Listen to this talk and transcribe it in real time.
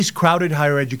Crowded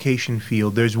higher education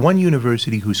field, there's one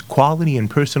university whose quality and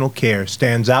personal care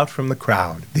stands out from the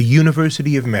crowd, the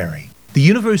University of Mary. The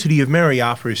University of Mary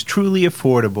offers truly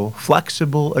affordable,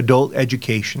 flexible adult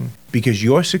education because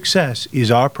your success is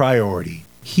our priority.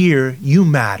 Here, you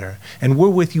matter, and we're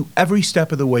with you every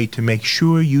step of the way to make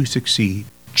sure you succeed.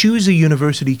 Choose a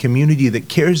university community that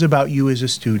cares about you as a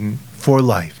student for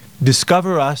life.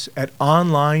 Discover us at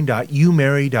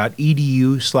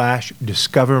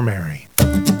online.umary.edu/discovermary.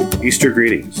 Easter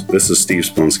greetings. This is Steve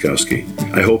Splonskowski.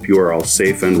 I hope you are all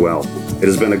safe and well. It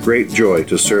has been a great joy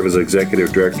to serve as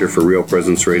Executive Director for Real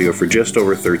Presence Radio for just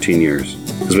over 13 years.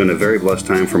 It has been a very blessed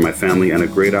time for my family and a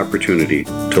great opportunity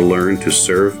to learn, to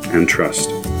serve, and trust.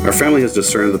 Our family has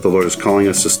discerned that the Lord is calling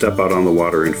us to step out on the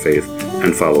water in faith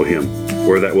and follow Him.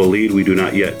 Where that will lead, we do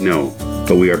not yet know,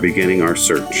 but we are beginning our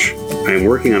search. I am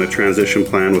working on a transition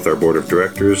plan with our Board of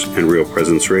Directors, and Real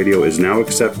Presence Radio is now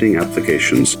accepting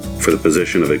applications for the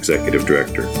position of Executive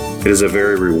Director. It is a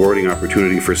very rewarding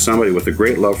opportunity for somebody with a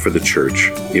great love for the church,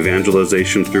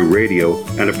 evangelization through radio,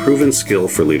 and a proven skill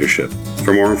for leadership.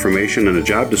 For more information and a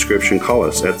job description, call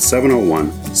us at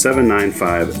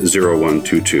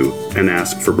 701-795-0122 and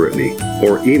ask for Brittany,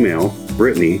 or email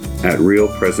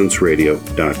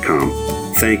brittany@realpresenceradio.com.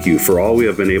 Thank you for all we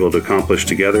have been able to accomplish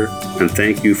together, and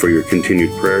thank you for your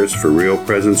continued prayers for Real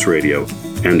Presence Radio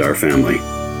and our family.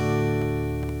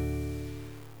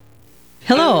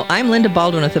 Hello, I'm Linda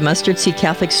Baldwin with the Mustard Seed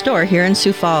Catholic Store here in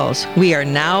Sioux Falls. We are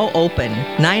now open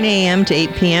 9 a.m. to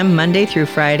 8 p.m. Monday through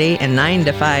Friday and 9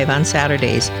 to 5 on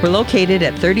Saturdays. We're located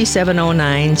at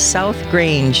 3709 South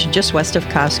Grange, just west of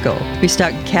Costco. We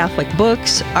stock Catholic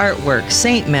books, artwork,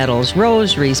 saint medals,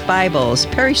 rosaries, Bibles,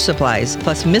 parish supplies,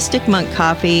 plus Mystic Monk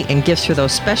coffee and gifts for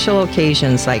those special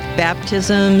occasions like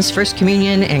baptisms, First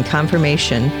Communion, and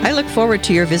confirmation. I look forward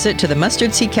to your visit to the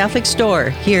Mustard Seed Catholic Store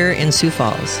here in Sioux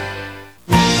Falls.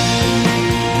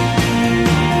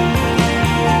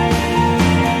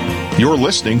 You're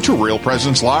listening to Real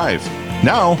Presence Live.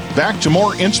 Now, back to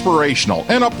more inspirational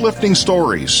and uplifting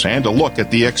stories and a look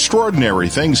at the extraordinary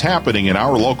things happening in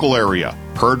our local area.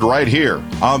 Heard right here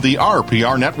on the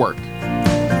RPR Network.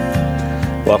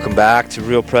 Welcome back to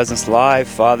Real Presence Live.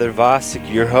 Father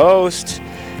Vasek, your host,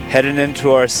 heading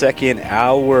into our second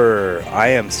hour. I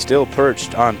am still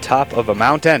perched on top of a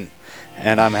mountain,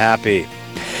 and I'm happy.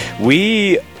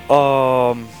 We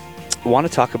want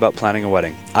to talk about planning a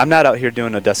wedding. I'm not out here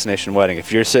doing a destination wedding.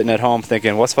 If you're sitting at home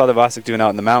thinking, what's Father Vasek doing out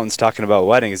in the mountains talking about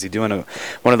wedding? Is he doing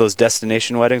one of those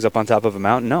destination weddings up on top of a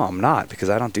mountain? No, I'm not, because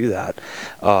I don't do that.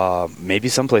 Maybe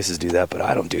some places do that, but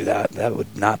I don't do that. That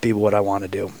would not be what I want to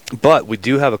do. But we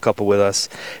do have a couple with us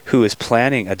who is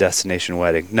planning a destination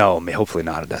wedding. No, hopefully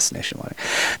not a destination wedding.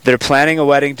 They're planning a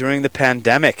wedding during the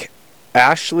pandemic.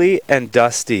 Ashley and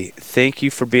Dusty, thank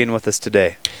you for being with us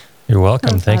today. You're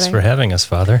welcome. Thanks for having us,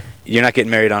 Father. You're not getting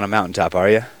married on a mountaintop, are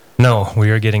you? No, we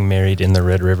are getting married in the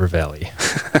Red River Valley,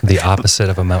 the opposite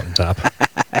of a mountaintop.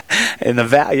 In the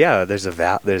valley, yeah, there's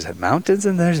mountains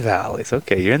and there's valleys.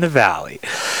 Okay, you're in the valley.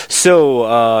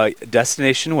 So,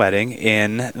 destination wedding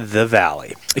in the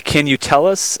valley. Can you tell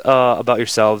us about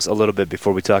yourselves a little bit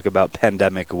before we talk about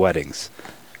pandemic weddings?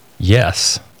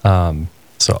 Yes.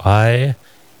 So I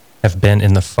have been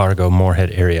in the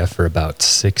Fargo-Moorhead area for about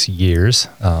 6 years.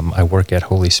 I work at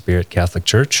Holy Spirit Catholic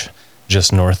Church,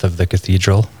 just north of the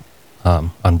cathedral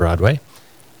on Broadway.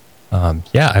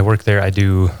 I work there.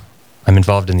 I'm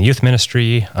involved in the youth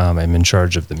ministry. I'm in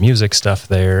charge of the music stuff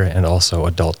there and also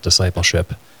adult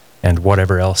discipleship and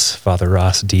whatever else Father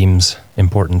Ross deems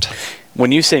important.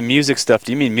 When you say music stuff,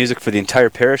 do you mean music for the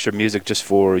entire parish or music just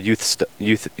for youth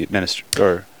ministry?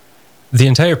 Or the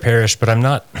entire parish, but I'm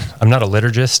not a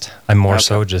liturgist. I'm more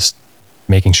so just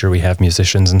making sure we have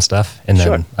musicians and stuff. And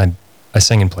then I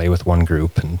sing and play with one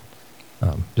group and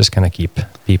just kind of give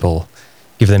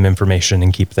them information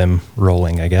and keep them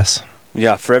rolling, I guess.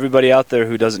 Yeah, for everybody out there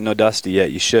who doesn't know Dusty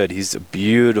yet, you should. He's a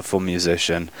beautiful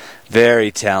musician,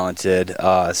 very talented,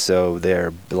 so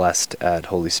they're blessed at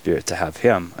Holy Spirit to have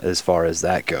him as far as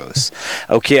that goes.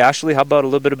 Okay, Ashley, how about a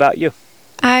little bit about you?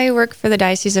 I work for the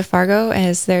Diocese of Fargo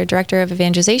as their Director of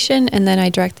Evangelization, and then I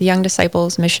direct the Young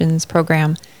Disciples Missions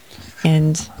Program.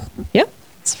 And, yep,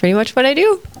 that's pretty much what I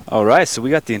do. All right, so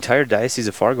we got the entire Diocese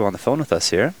of Fargo on the phone with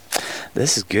us here.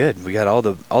 This is good. We got all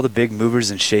the big movers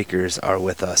and shakers are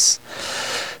with us.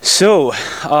 So,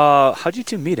 how'd you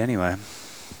two meet anyway?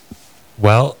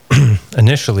 Well,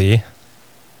 initially,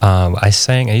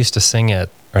 I used to sing or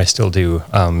I still do,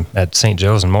 at St.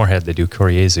 Joe's in Moorhead. They do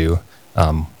Koryezu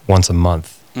once a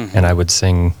month, and I would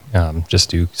sing, just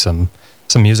do some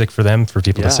music for them, for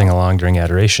people to sing along during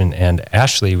adoration. And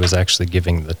Ashley was actually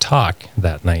giving the talk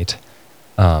that night.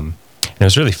 And it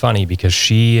was really funny because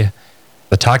the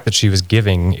talk that she was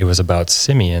giving, it was about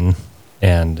Simeon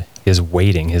and his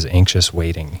anxious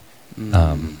waiting.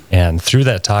 And through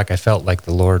that talk, I felt like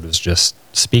the Lord was just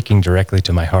speaking directly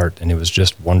to my heart, and it was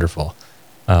just wonderful.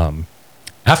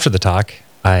 After the talk,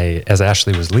 as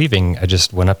Ashley was leaving, I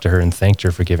just went up to her and thanked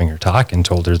her for giving her talk and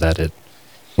told her that it,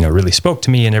 really spoke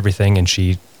to me and everything. And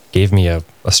she gave me a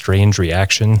strange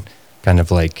reaction, kind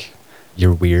of like,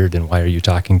 "You're weird, and why are you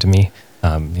talking to me?"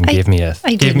 And gave me a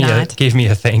thank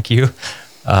you.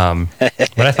 But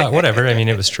I thought, whatever. I mean,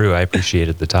 it was true. I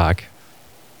appreciated the talk.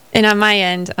 And on my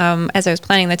end, as I was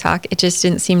planning the talk, it just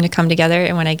didn't seem to come together.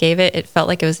 And when I gave it, it felt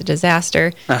like it was a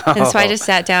disaster. And so I just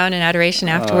sat down in adoration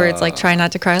afterwards, like trying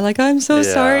not to cry, like, "I'm so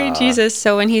sorry, Jesus."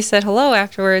 So when he said hello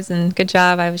afterwards and "good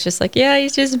job," I was just like, yeah,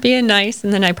 he's just being nice.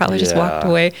 And then I probably just walked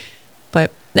away.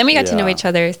 But then we got to know each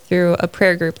other through a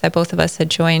prayer group that both of us had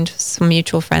joined, some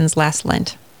mutual friends last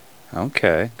Lent.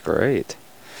 Okay, great.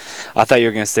 I thought you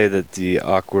were going to say that the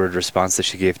awkward response that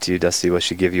she gave to you, Dusty, was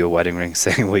she give you a wedding ring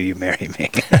saying, "Will you marry me?"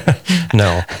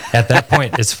 No. At that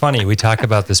point, it's funny, we talk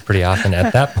about this pretty often.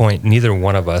 At that point, neither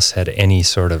one of us had any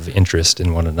sort of interest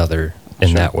in one another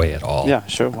in that way at all. Yeah,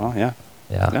 sure. Well,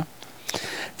 yeah.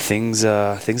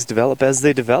 Things develop as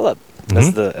they develop.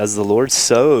 As the Lord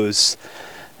sows,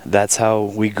 that's how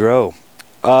we grow.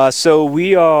 So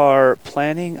we are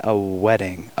planning a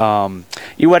wedding.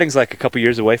 Your wedding's like a couple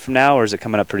years away from now, or is it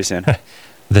coming up pretty soon?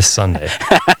 This Sunday.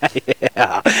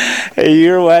 Yeah. Hey,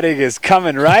 your wedding is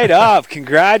coming right up.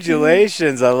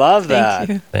 Congratulations. I love that.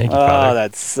 Thank you, Father. Oh,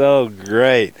 that's so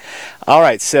great. All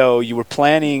right, so you were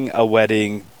planning a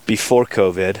wedding before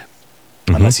COVID,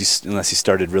 unless you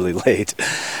started really late.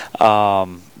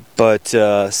 But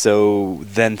so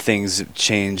then things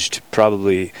changed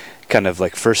probably kind of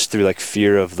like first through like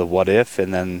fear of the what if,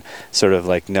 and then sort of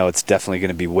like, no, it's definitely going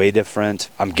to be way different.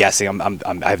 I'm guessing. I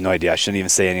have no idea. I shouldn't even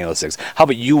say any of those things. How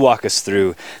about you walk us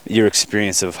through your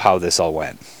experience of how this all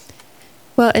went?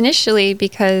 Well, initially,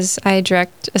 because I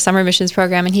direct a summer missions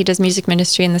program and he does music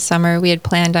ministry in the summer, we had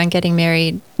planned on getting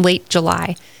married late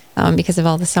July because of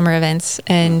all the summer events.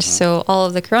 And so all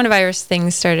of the coronavirus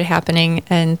things started happening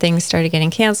and things started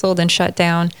getting canceled and shut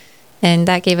down. And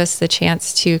that gave us the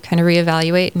chance to kind of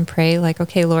reevaluate and pray, like,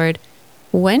 okay, Lord,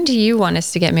 when do you want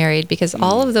us to get married? Because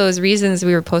all of those reasons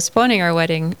we were postponing our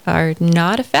wedding are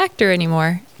not a factor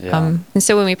anymore. Yeah. And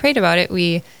so when we prayed about it,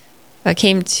 we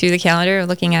came to the calendar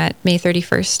looking at May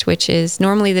 31st, which is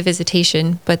normally the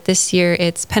visitation, but this year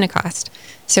it's Pentecost.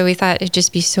 So we thought it'd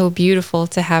just be so beautiful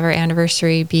to have our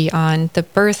anniversary be on the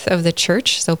birth of the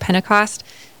church, so Pentecost.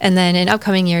 And then in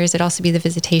upcoming years, it'd also be the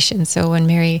visitation. So when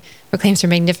Mary proclaims her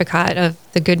Magnificat of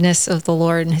the goodness of the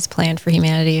Lord and his plan for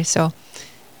humanity. So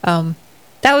that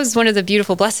was one of the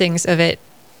beautiful blessings of it.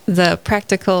 The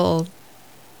practical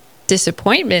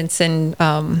disappointments and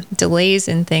delays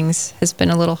in things has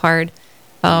been a little hard.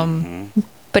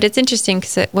 But it's interesting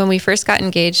because when we first got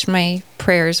engaged, my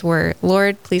prayers were,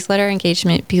 Lord, please let our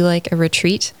engagement be like a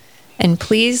retreat. And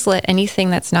please let anything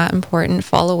that's not important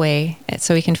fall away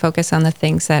so we can focus on the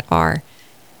things that are.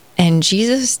 And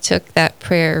Jesus took that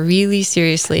prayer really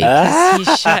seriously because he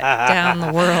shut down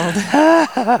the world.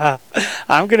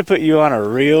 I'm going to put you on a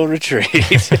real retreat.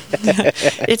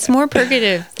 It's more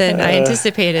purgative than I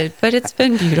anticipated, but it's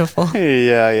been beautiful.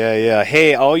 Yeah.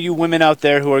 Hey, all you women out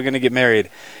there who are going to get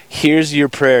married, here's your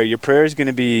prayer. Your prayer is going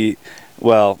to be,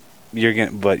 well,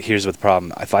 but here's what the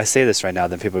problem. If I say this right now,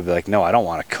 then people will be like, no, I don't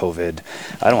want a COVID.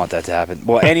 I don't want that to happen.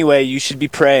 Well, anyway, you should be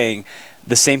praying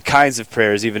the same kinds of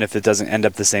prayers, even if it doesn't end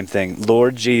up the same thing.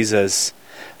 Lord Jesus,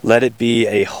 let it be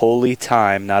a holy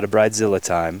time, not a bridezilla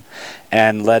time.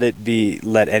 And let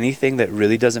anything that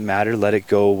really doesn't matter, let it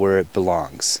go where it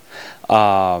belongs.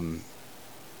 Get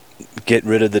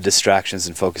rid of the distractions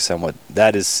and focus on what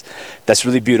that's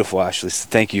really beautiful, Ashley. So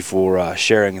thank you for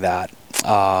sharing that.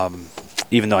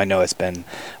 Even though I know it's been,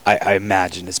 I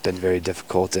imagine it's been very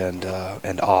difficult and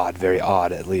odd, very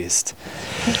odd at least.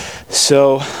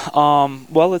 So,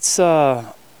 well, let's.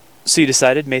 So you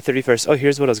decided May 31st. Oh,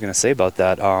 here's what I was going to say about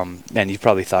that. And you've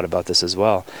probably thought about this as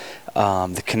well.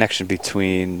 The connection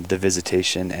between the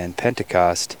visitation and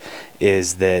Pentecost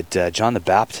is that John the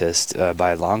Baptist,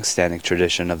 by a long-standing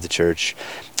tradition of the church,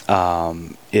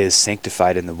 is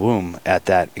sanctified in the womb at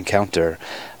that encounter.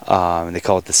 And they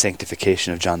call it the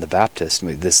sanctification of John the Baptist.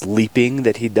 This leaping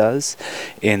that he does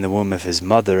in the womb of his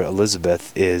mother,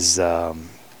 Elizabeth, is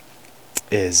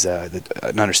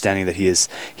an understanding that He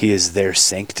is there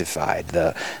sanctified.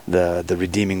 The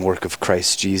redeeming work of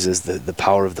Christ Jesus, the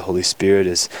power of the Holy Spirit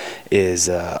is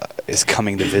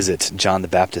coming to visit John the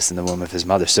Baptist in the womb of his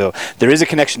mother. So there is a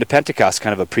connection to Pentecost,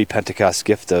 kind of a pre-Pentecost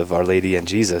gift of Our Lady and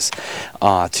Jesus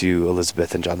to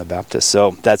Elizabeth and John the Baptist.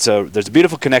 So there's a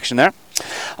beautiful connection there.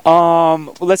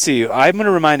 Well, let's see. I'm going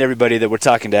to remind everybody that we're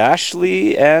talking to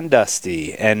Ashley and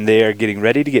Dusty, and they are getting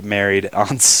ready to get married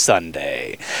on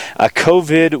Sunday. A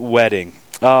COVID wedding.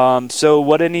 So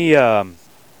what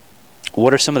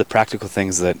are some of the practical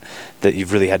things that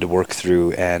you've really had to work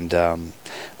through, and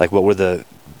like what were the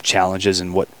challenges,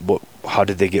 and how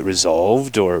did they get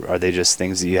resolved, or are they just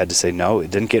things that you had to say, no,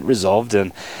 it didn't get resolved,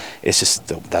 and it's just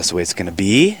that's the way it's going to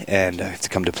be, and I have to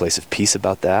come to a place of peace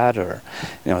about that, or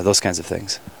those kinds of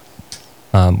things?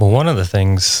 Well, one of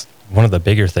the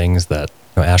bigger things that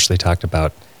Ashley talked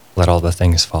about, let all the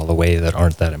things fall away that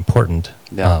aren't that important,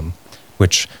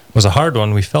 which was a hard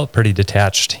one. We felt pretty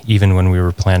detached even when we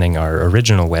were planning our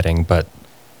original wedding, but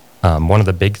one of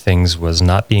the big things was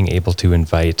not being able to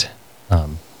invite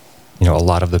a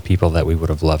lot of the people that we would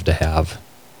have loved to have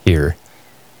here.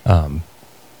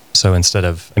 So instead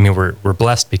of, we're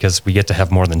blessed because we get to have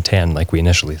more than 10 like we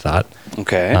initially thought.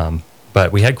 Okay.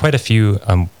 But we had quite a few,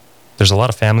 there's a lot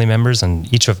of family members,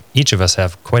 and each of us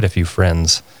have quite a few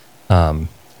friends,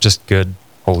 just good,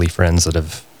 holy friends that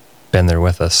have been there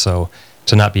with us. So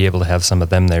to not be able to have some of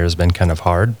them there has been kind of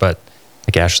hard, but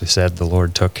like Ashley said, the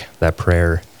Lord took that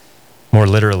prayer more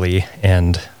literally,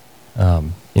 and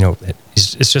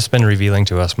it's just been revealing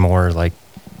to us more, like,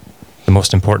 the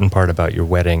most important part about your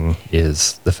wedding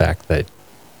is the fact that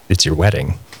it's your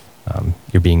wedding.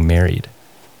 You're being married.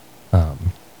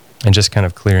 And just kind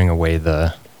of clearing away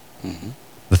the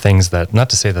things that, not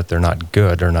to say that they're not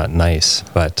good or not nice,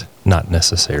 but not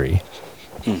necessary.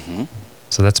 Mm-hmm.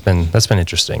 So that's been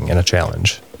interesting and a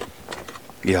challenge.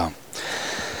 Yeah.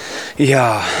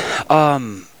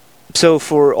 So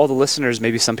for all the listeners,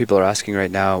 maybe some people are asking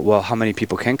right now, well, how many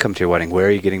people can come to your wedding? Where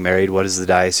are you getting married? What is the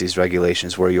diocese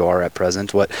regulations where you are at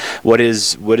present? What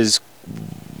is,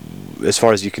 as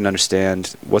far as you can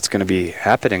understand, what's going to be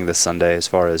happening this Sunday as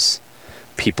far as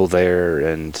people there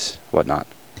and whatnot?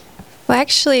 Well,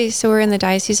 actually, so we're in the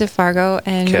Diocese of Fargo,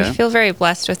 and we feel very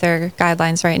blessed with our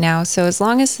guidelines right now. So as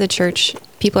long as the church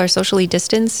people are socially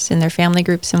distanced in their family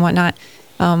groups and whatnot,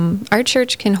 our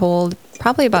church can hold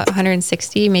probably about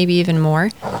 160, maybe even more.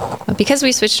 Because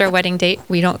we switched our wedding date,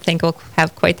 we don't think we'll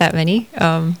have quite that many.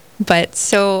 But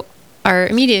so our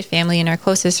immediate family and our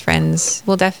closest friends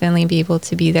will definitely be able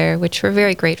to be there, which we're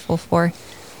very grateful for.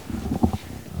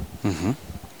 Mm-hmm.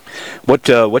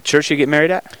 What church you get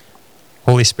married at?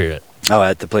 Holy Spirit. Oh,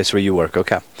 at the place where you work.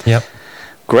 Okay. Yep.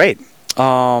 Great.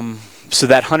 So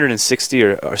that 160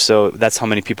 or so, that's how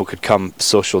many people could come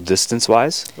social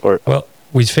distance-wise? Well,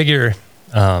 we figure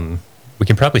we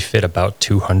can probably fit about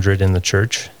 200 in the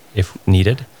church if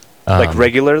needed. Like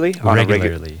regularly?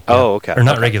 Regularly. Yeah. Oh, okay. Or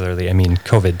not regularly. I mean,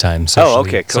 COVID time.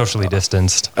 Socially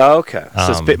distanced. Oh, okay.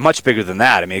 So it's much bigger than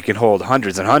that. I mean, it can hold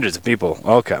hundreds and hundreds of people.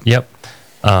 Okay. Yep.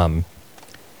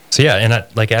 So yeah, and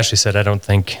like Ashley said, I don't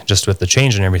think just with the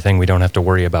change and everything, we don't have to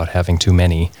worry about having too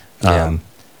many.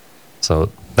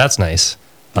 So that's nice.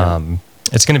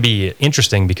 It's going to be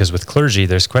interesting because with clergy,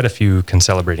 there's quite a few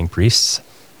concelebrating priests.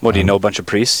 What, do you know a bunch of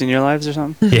priests in your lives or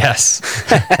something? Yes.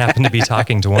 Happen to be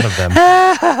talking to one of them.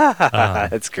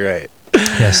 That's great.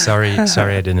 Yes, sorry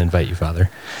I didn't invite you,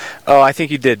 Father. Oh, I think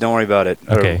you did. Don't worry about it.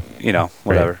 Okay. Or,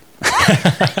 whatever.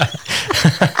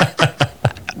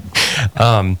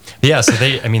 So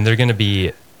they're going to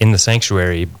be in the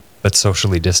sanctuary, but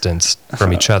socially distanced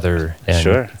from each other, and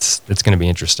sure. It's going to be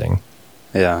interesting.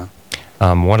 Yeah.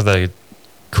 One of the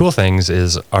cool things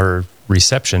is our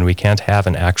reception. We can't have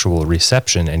an actual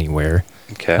reception anywhere.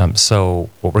 Okay. So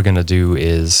what we're going to do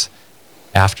is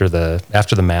after the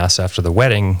mass, after the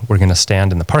wedding, we're going to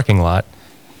stand in the parking lot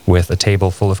with a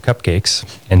table full of cupcakes,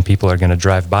 and people are going to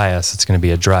drive by us. It's going to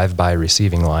be a drive-by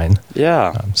receiving line.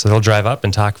 Yeah. So they'll drive up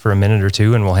and talk for a minute or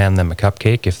two, and we'll hand them a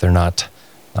cupcake if they're not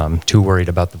too worried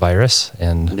about the virus,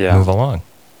 and move along.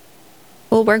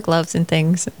 We'll wear gloves and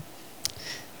things.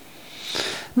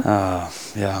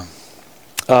 Yeah.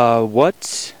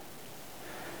 What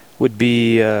would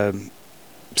be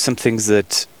some things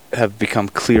that have become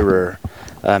clearer?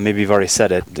 Maybe you've already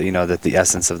said it, that the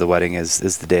essence of the wedding is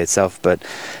the day itself, but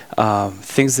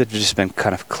things that have just been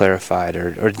kind of clarified,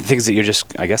 or things that you're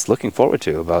just, I guess, looking forward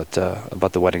to about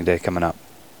the wedding day coming up.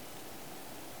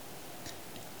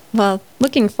 Well,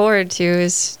 looking forward to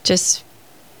is just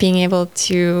being able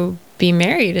to be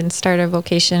married and start our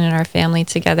vocation and our family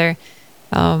together.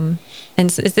 And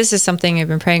this is something I've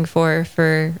been praying for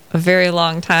a very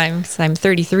long time, because I'm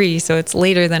 33, so it's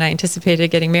later than I anticipated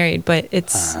getting married, but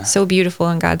it's so beautiful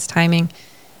in God's timing.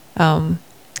 And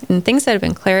things that have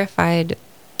been clarified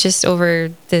just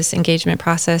over this engagement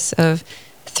process of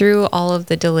through all of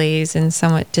the delays and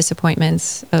somewhat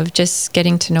disappointments of just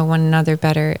getting to know one another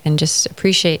better and just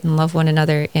appreciate and love one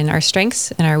another in our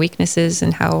strengths and our weaknesses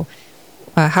and how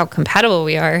compatible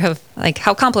we are,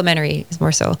 how complementary is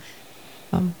more so.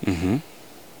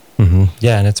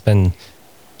 Yeah, and it's been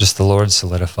just the Lord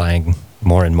solidifying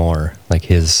more and more, like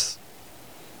His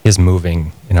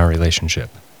moving in our relationship.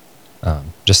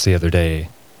 Just the other day,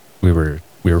 we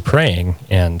were praying,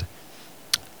 and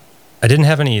I didn't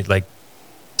have any like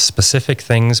specific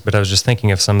things, but I was just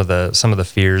thinking of some of the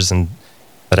fears and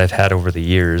that I've had over the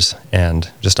years, and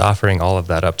just offering all of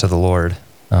that up to the Lord.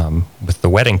 With the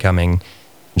wedding coming,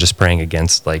 just praying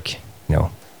against the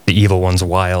evil one's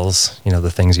wiles,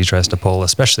 the things he tries to pull,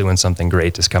 especially when something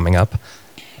great is coming up.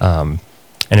 And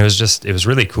it was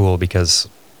really cool because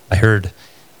I heard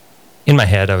in my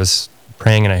head, I was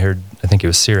praying and I think it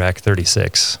was Sirach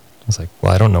 36. I was like,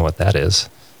 well, I don't know what that is.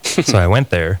 So I went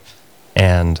there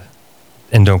and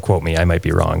don't quote me, I might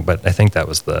be wrong, but I think that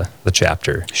was the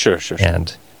chapter. Sure.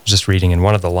 And just reading in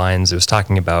one of the lines, it was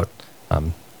talking about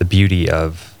the beauty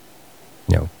of,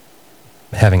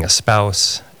 having a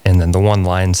spouse. And then the one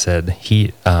line said,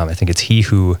 I think it's he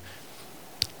who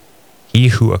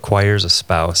acquires a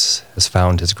spouse has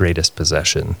found his greatest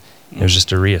possession. It was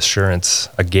just a reassurance,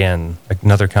 again,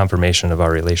 another confirmation of our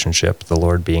relationship, the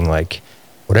Lord being like,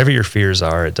 whatever your fears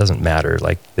are, it doesn't matter.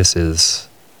 Like, this is,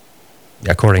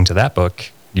 according to that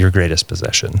book, your greatest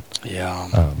possession. Yeah.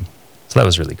 So that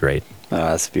was really great. Oh,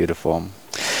 that's beautiful.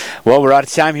 Well, we're out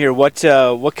of time here. What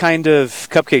kind of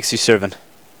cupcakes are you serving?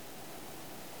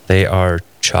 They are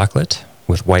chocolate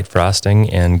with white frosting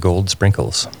and gold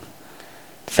sprinkles.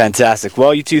 Fantastic.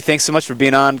 Well, you two, thanks so much for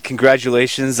being on.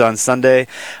 Congratulations on Sunday.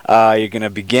 You're going to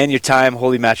begin your time.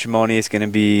 Holy matrimony is going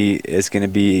to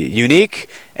be unique,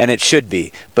 and it should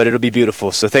be, but it'll be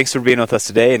beautiful. So thanks for being with us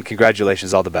today, and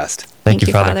congratulations. All the best. Thank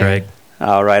you, Father Craig.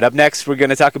 All right, up next, we're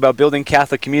going to talk about building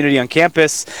Catholic community on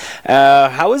campus.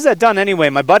 How is that done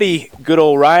anyway? My buddy, good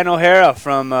old Ryan O'Hara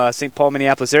from St. Paul,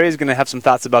 Minneapolis area is going to have some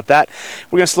thoughts about that.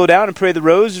 We're going to slow down and pray the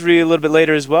rosary a little bit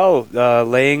later as well,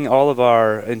 laying all of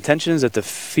our intentions at the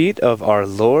feet of our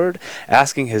Lord,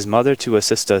 asking His Mother to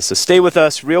assist us. So stay with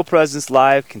us. Real Presence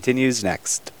Live continues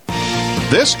next.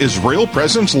 This is Real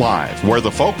Presence Live, where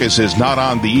the focus is not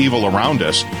on the evil around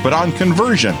us, but on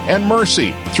conversion and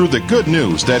mercy through the good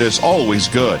news that is always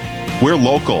good. We're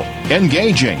local,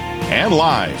 engaging, and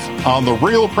live on the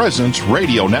Real Presence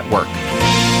Radio Network.